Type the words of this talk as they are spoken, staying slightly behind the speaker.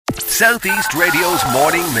Southeast Radio's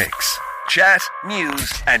morning mix. Chat,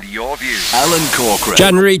 news and your views. Alan Corcoran.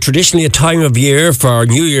 January, traditionally a time of year for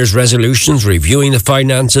New Year's resolutions, reviewing the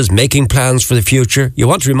finances, making plans for the future. You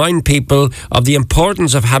want to remind people of the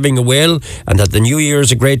importance of having a will and that the New Year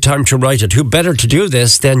is a great time to write it. Who better to do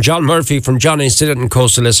this than John Murphy from John A. Stinnett & Co.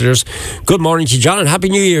 Solicitors. Good morning to you, John, and Happy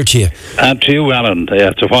New Year to you. And to you, Alan.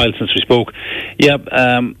 It's a while since we spoke.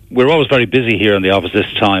 We're always very busy here in the office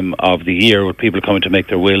this time of the year with people coming to make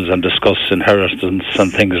their wills and discuss inheritance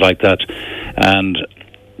and things like that. And,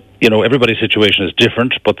 you know, everybody's situation is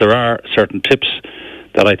different, but there are certain tips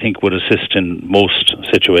that I think would assist in most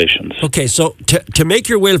situations. Okay, so to make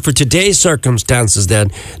your will for today's circumstances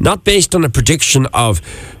then, not based on a prediction of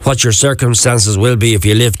what your circumstances will be if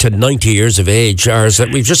you live to 90 years of age, or as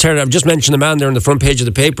we've just heard, I've just mentioned a man there on the front page of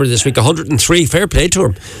the paper this week, 103, fair play to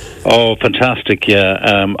him. Oh, fantastic,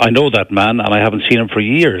 yeah. I know that man, and I haven't seen him for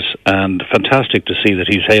years, and fantastic to see that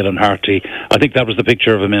he's hale and hearty. I think that was the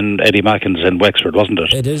picture of him in Eddie Mackin's in Wexford, wasn't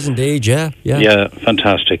it? It is indeed, yeah. Yeah,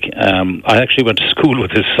 fantastic. I actually went to school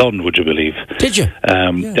with his son, would you believe? Did you?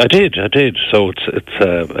 I did. So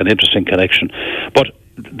it's an interesting connection. But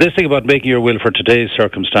this thing about making your will for today's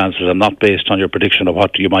circumstances and not based on your prediction of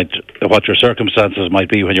what your circumstances might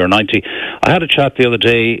be when you're 90. I had a chat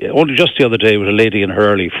only just the other day, with a lady in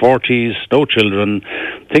her early 40s, no children,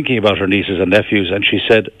 thinking about her nieces and nephews, and she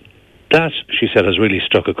said, has really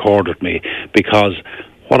struck a chord with me, because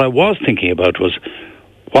what I was thinking about was,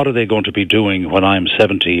 what are they going to be doing when I'm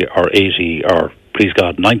 70 or 80 or, please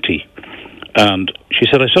God, 90? And she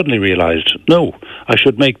said, I suddenly realised, no, I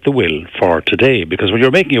should make the will for today, because when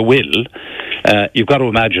you're making a will, you've got to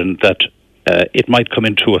imagine that it might come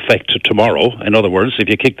into effect tomorrow. In other words, if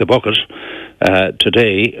you kick the bucket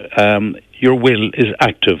today, your will is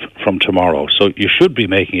active from tomorrow. So you should be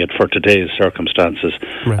making it for today's circumstances,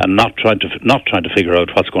 right, and not trying to figure out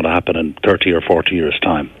what's going to happen in 30 or 40 years'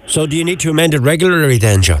 time. So do you need to amend it regularly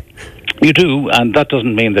then, John? You do, and that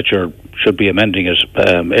doesn't mean that you should be amending it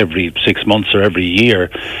every 6 months or every year.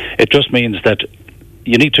 It just means that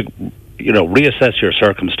you need to, reassess your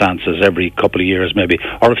circumstances every couple of years maybe,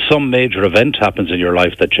 or if some major event happens in your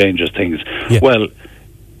life that changes things, well,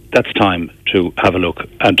 that's time to have a look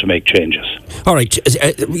and to make changes. All right.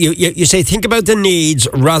 You say think about the needs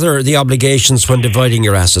rather the obligations when dividing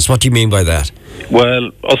your assets. What do you mean by that?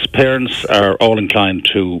 Well, us parents are all inclined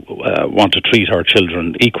to want to treat our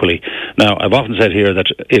children equally. Now, I've often said here that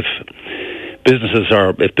if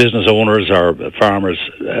business owners or farmers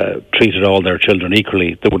treated all their children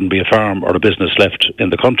equally, there wouldn't be a farm or a business left in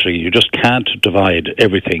the country. You just can't divide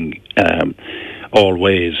everything all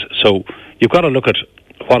ways. So you've got to look at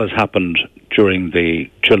what has happened during the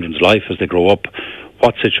children's life as they grow up,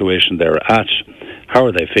 what situation they're at, how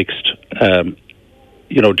are they fixed.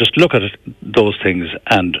 Just look at those things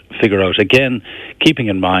and figure out, again, keeping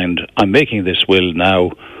in mind, I'm making this will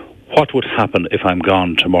now, what would happen if I'm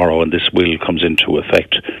gone tomorrow and this will comes into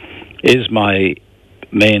effect? Is my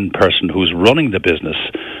main person who's running the business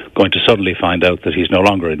going to suddenly find out that he's no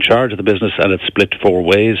longer in charge of the business and it's split 4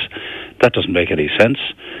 ways? That doesn't make any sense.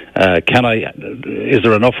 Is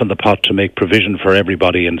there enough in the pot to make provision for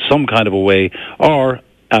everybody in some kind of a way? Or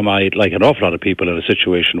am I, like an awful lot of people, in a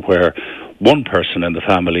situation where one person in the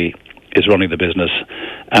family is running the business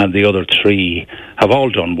and the other 3 have all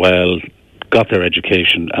done well, got their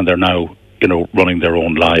education, and they're now, running their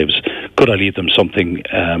own lives? Could I leave them something?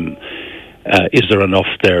 Is there enough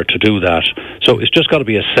there to do that? So it's just got to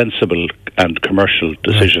be a sensible and commercial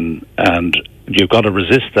decision, and you've got to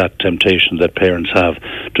resist that temptation that parents have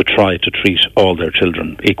to try to treat all their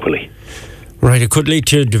children equally. Right, it could lead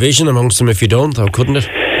to division amongst them if you don't, though, couldn't it?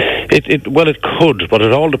 It could, but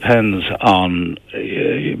it all depends on,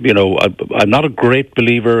 I'm not a great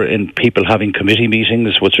believer in people having committee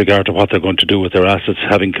meetings with regard to what they're going to do with their assets,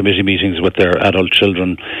 having committee meetings with their adult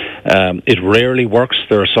children. It rarely works.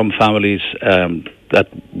 There are some families that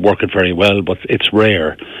work it very well, but it's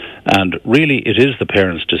rare. And really, it is the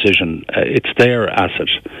parents' decision. It's their asset,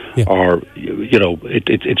 or,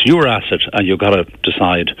 it's your asset, and you've got to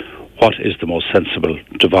decide what is the most sensible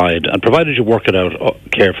divide, and provided you work it out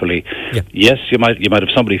carefully. Yes, you might have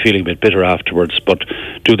somebody feeling a bit bitter afterwards, but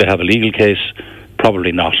do they have a legal case?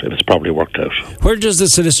 Probably not, if it's probably worked out. Where does the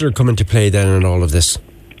solicitor come into play then in all of this?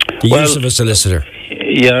 The use of a solicitor?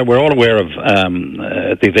 Yeah, we're all aware of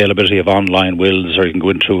the availability of online wills, or you can go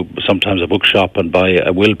into sometimes a bookshop and buy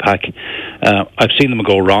a will pack. I've seen them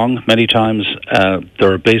go wrong many times.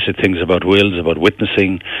 There are basic things about wills, about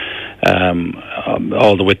witnessing,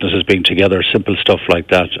 all the witnesses being together, simple stuff like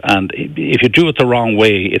that. And if you do it the wrong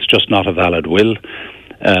way, it's just not a valid will.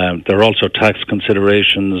 There are also tax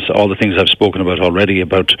considerations, all the things I've spoken about already,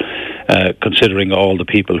 about considering all the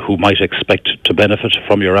people who might expect to benefit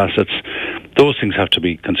from your assets. Those things have to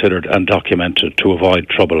be considered and documented to avoid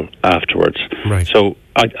trouble afterwards. Right. So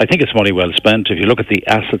I think it's money well spent. If you look at the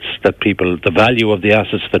assets that people, the value of the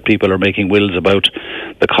assets that people are making wills about,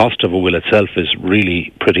 the cost of a will itself is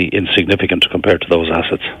really pretty insignificant compared to those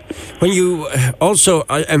assets. When you also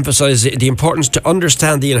emphasise the importance to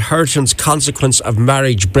understand the inheritance consequence of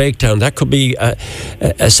marriage breakdown, that could be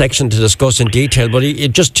a section to discuss in detail, but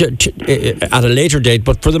just at a later date.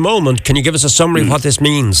 But for the moment, can you give us a summary of what this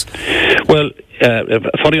means? Well,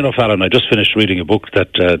 funny enough, Alan, I just finished reading a book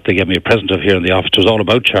that they gave me a present of here in the office. It was all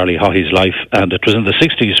about Charlie Haughey's life, and it was in the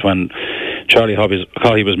 60s when Charlie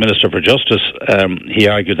Haughey was Minister for Justice. He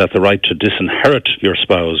argued that the right to disinherit your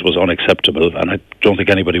spouse was unacceptable, and I don't think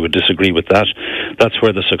anybody would disagree with that. That's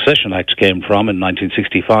where the Succession Act came from in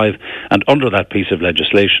 1965, and under that piece of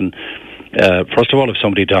legislation, first of all, if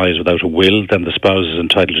somebody dies without a will, then the spouse is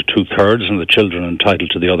entitled to 2/3 and the children are entitled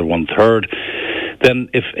to the other 1/3. Then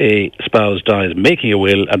if a spouse dies making a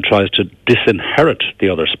will and tries to disinherit the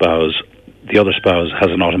other spouse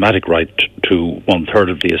has an automatic right to 1/3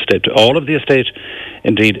 of the estate, to all of the estate,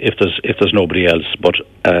 indeed, if there's nobody else, but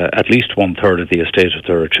at least 1/3 of the estate if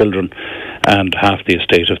there are children, and half the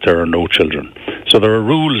estate if there are no children. So there are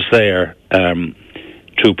rules there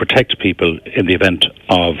to protect people in the event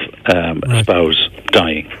of a spouse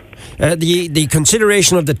dying. The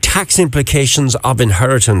consideration of the tax implications of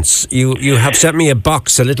inheritance. You have sent me a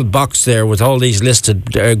little box there with all these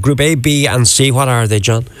listed. Group A, B and C, what are they,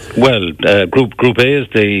 John? Well, Group A is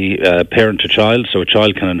the parent to child, so a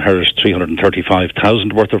child can inherit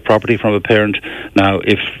 $335,000 worth of property from a parent. Now,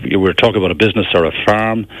 if you were talking about a business or a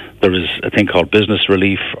farm, there is a thing called business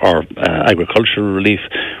relief or agricultural relief,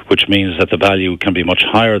 which means that the value can be much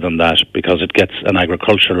higher than that because it gets an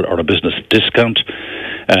agricultural or a business discount.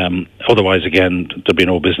 Otherwise, again, there'd be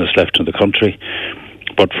no business left in the country.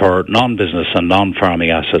 But for non-business and non-farming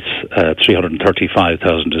assets,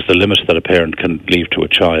 $335,000 is the limit that a parent can leave to a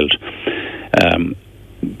child.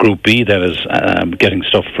 Group B then is getting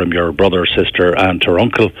stuff from your brother, sister, aunt or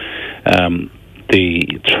uncle.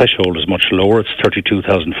 The threshold is much lower. It's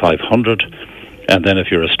 $32,500. And then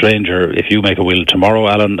if you're a stranger, if you make a will tomorrow,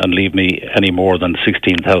 Alan, and leave me any more than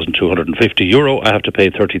 €16,250, I have to pay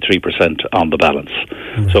 33% on the balance.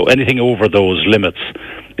 Mm-hmm. So anything over those limits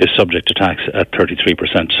is subject to tax at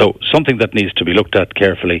 33%. So something that needs to be looked at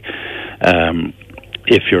carefully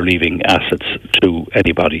if you're leaving assets to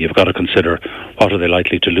anybody. You've got to consider what are they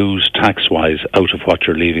likely to lose tax-wise out of what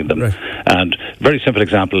you're leaving them. Right. And very simple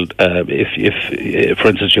example, if for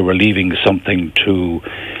instance you were leaving something to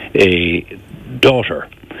a daughter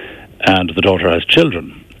and the daughter has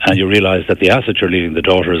children and you realise that the asset you're leaving the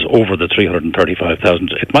daughter is over the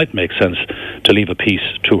 $335,000, it might make sense to leave a piece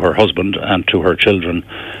to her husband and to her children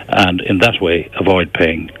and in that way avoid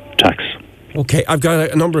paying tax. Okay, I've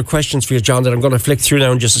got a number of questions for you, John, that I'm going to flick through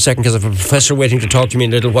now in just a second because I have a professor waiting to talk to me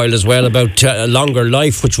in a little while as well about longer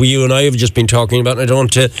life, which you and I have just been talking about, and I don't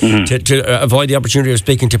want to avoid the opportunity of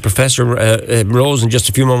speaking to Professor Rose in just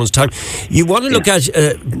a few moments' time. You want to look at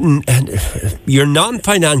your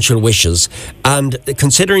non-financial wishes and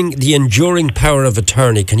considering the enduring power of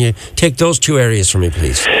attorney. Can you take those two areas for me,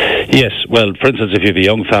 please? Yes, well, for instance, if you have a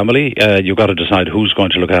young family, you've got to decide who's going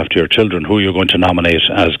to look after your children, who you're going to nominate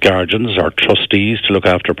as guardians or trustees to look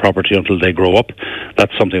after property until they grow up.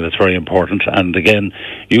 That's something that's very important. And again,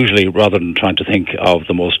 usually rather than trying to think of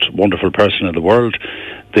the most wonderful person in the world,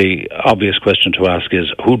 the obvious question to ask is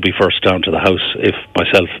who'd be first down to the house if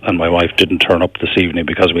myself and my wife didn't turn up this evening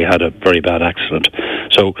because we had a very bad accident.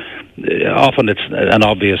 So often it's an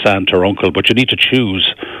obvious aunt or uncle, but you need to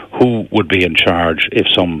choose who would be in charge if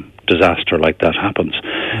some disaster like that happens.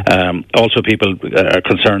 Also, people are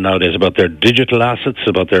concerned nowadays about their digital assets,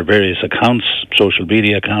 about their various accounts, social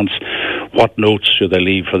media accounts. What notes should they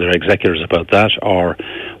leave for their executors about that, or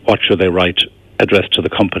what should they write addressed to the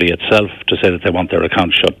company itself to say that they want their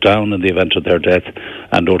account shut down in the event of their death,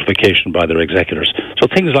 and notification by their executors. So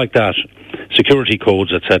things like that, security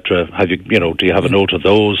codes, etc. Do you have a note of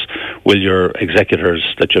those? Will your executors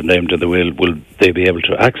that you've named in the will they be able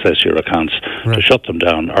to access your accounts to shut them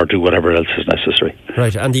down or do whatever else is necessary?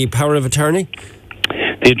 Right. And the power of attorney?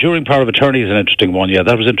 The enduring power of attorney is an interesting one. Yeah,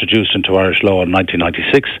 that was introduced into Irish law in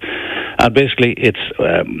 1996. And basically,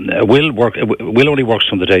 a will only works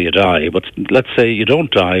from the day you die. But let's say you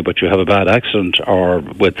don't die, but you have a bad accident, or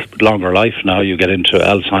with longer life now, you get into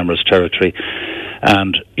Alzheimer's territory,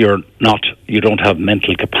 and you don't have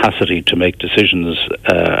mental capacity to make decisions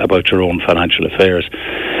about your own financial affairs.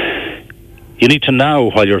 You need to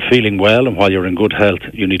now, while you're feeling well and while you're in good health,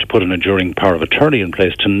 you need to put an enduring power of attorney in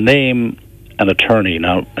place to name an attorney.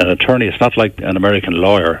 Now, an attorney is not like an American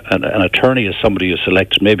lawyer. An attorney is somebody you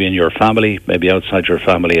select maybe in your family, maybe outside your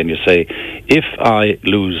family, and you say, if I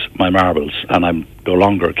lose my marbles and I'm no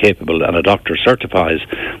longer capable and a doctor certifies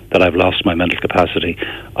that I've lost my mental capacity,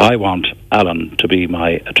 I want Alan to be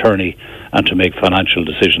my attorney and to make financial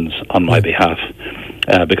decisions on my behalf.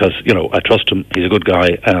 Because, I trust him, he's a good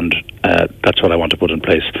guy, and that's what I want to put in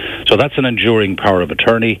place. So that's an enduring power of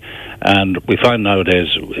attorney, and we find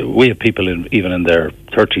nowadays we have people even in their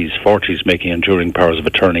 30s, 40s making enduring powers of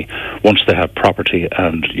attorney once they have property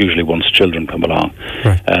and usually once children come along.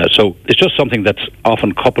 Right. So it's just something that's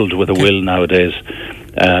often coupled with a will nowadays.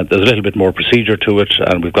 There's a little bit more procedure to it,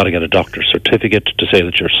 and we've got to get a doctor's certificate to say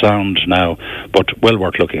that you're sound now, but well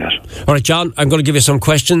worth looking at. All right, John, I'm going to give you some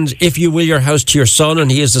questions. If you will your house to your son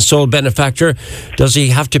and he is the sole benefactor, does he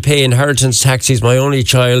have to pay inheritance tax? He's my only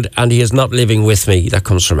child and he is not living with me. That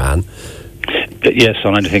comes from Anne. Yes,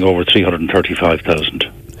 on anything over 335,000.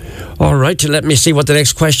 All right, let me see what the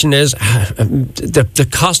next question is. The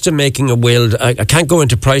cost of making a will, I can't go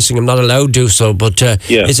into pricing, I'm not allowed to do so, but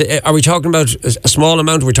are we talking about a small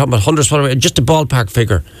amount? Are we talking about hundreds? Just a ballpark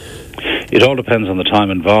figure? It all depends on the time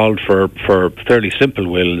involved. For fairly simple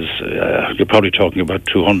wills, you're probably talking about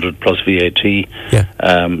 200 plus VAT. Yeah.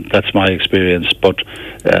 That's my experience. But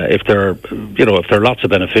if there are lots of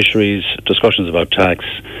beneficiaries, discussions about tax,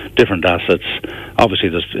 different assets, obviously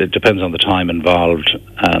it depends on the time involved,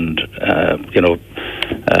 and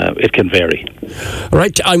it can vary. All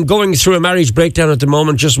right, I'm going through a marriage breakdown at the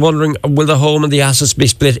moment. Just wondering, will the home and the assets be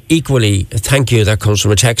split equally? Thank you. That comes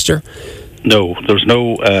from a texter. No, there's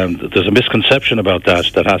a misconception about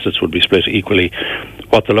that assets would be split equally.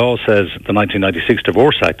 What the law says, the 1996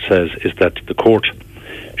 Divorce Act says, is that the court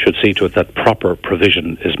should see to it that proper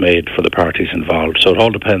provision is made for the parties involved. So it all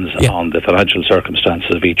depends on the financial circumstances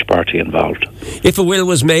of each party involved. If a will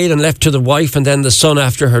was made and left to the wife and then the son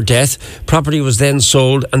after her death, property was then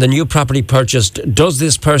sold and the new property purchased, does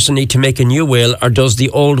this person need to make a new will, or does the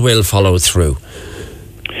old will follow through?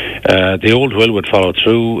 The old will would follow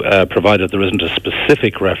through, provided there isn't a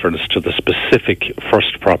specific reference to the specific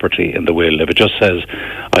first property in the will. If it just says,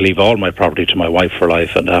 I leave all my property to my wife for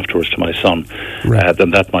life and afterwards to my son,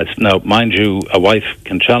 then that might... Now, mind you, a wife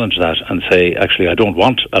can challenge that and say, actually, I don't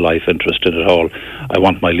want a life interest in it all. I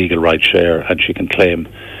want my legal right share, and she can claim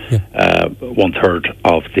 1/3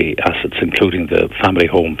 of the assets, including the family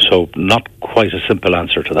home. So not quite a simple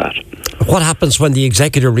answer to that. What happens when the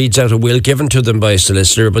executor reads out a will given to them by a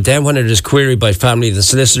solicitor, but then when it is queried by family, the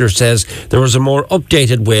solicitor says there was a more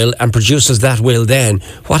updated will and produces that will then?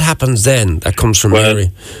 What happens then? That comes from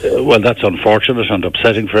Mary. Well, that's unfortunate and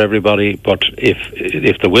upsetting for everybody, but if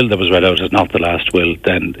the will that was read out is not the last will,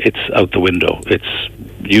 then it's out the window. It's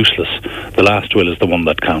useless. The last will is the one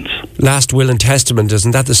that counts. Last will and testament,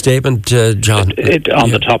 isn't that the statement, John?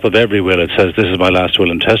 On the top of every will, it says, this is my last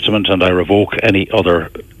will and testament, and I revoke any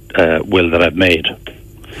other will that I've made.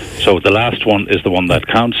 So the last one is the one that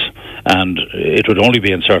counts, and it would only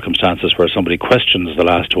be in circumstances where somebody questions the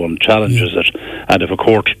last one, challenges it, and if a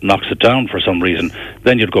court knocks it down for some reason,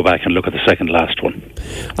 then you'd go back and look at the second last one.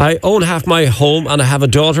 I own half my home and I have a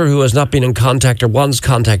daughter who has not been in contact or wants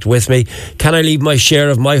contact with me. Can I leave my share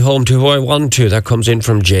of my home to who I want to? That comes in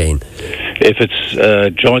from Jane. If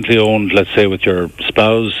it's jointly owned, let's say with your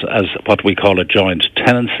spouse, as what we call a joint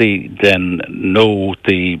tenancy, then no,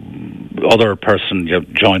 the other person, your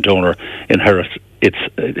joint owner, inherits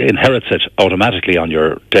it automatically on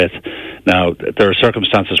your death. Now, there are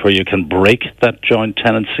circumstances where you can break that joint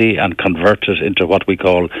tenancy and convert it into what we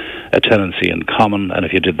call a tenancy in common, and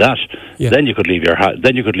if you did that, then you could leave your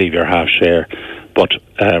half share. But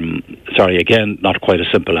again, not quite a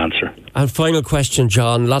simple answer. And final question,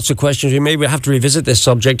 John. Lots of questions. We maybe have to revisit this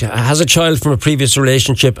subject. Has a child from a previous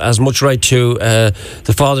relationship as much right to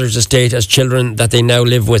the father's estate as children that they now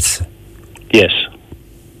live with? Yes.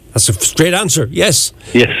 That's a straight answer. Yes.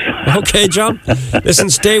 Yes. Okay, John. Listen,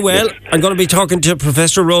 stay well. I'm going to be talking to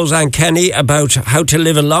Professor Roseanne Kenny about how to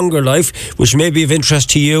live a longer life, which may be of interest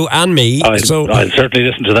to you and me. I'll certainly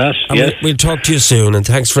listen to that. Yes. We'll talk to you soon, and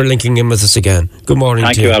thanks for linking in with us again. Good morning to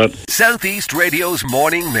you. Thank you, Alan. Southeast Radio's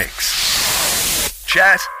Morning Mix.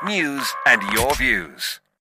 Chat, news, and your views.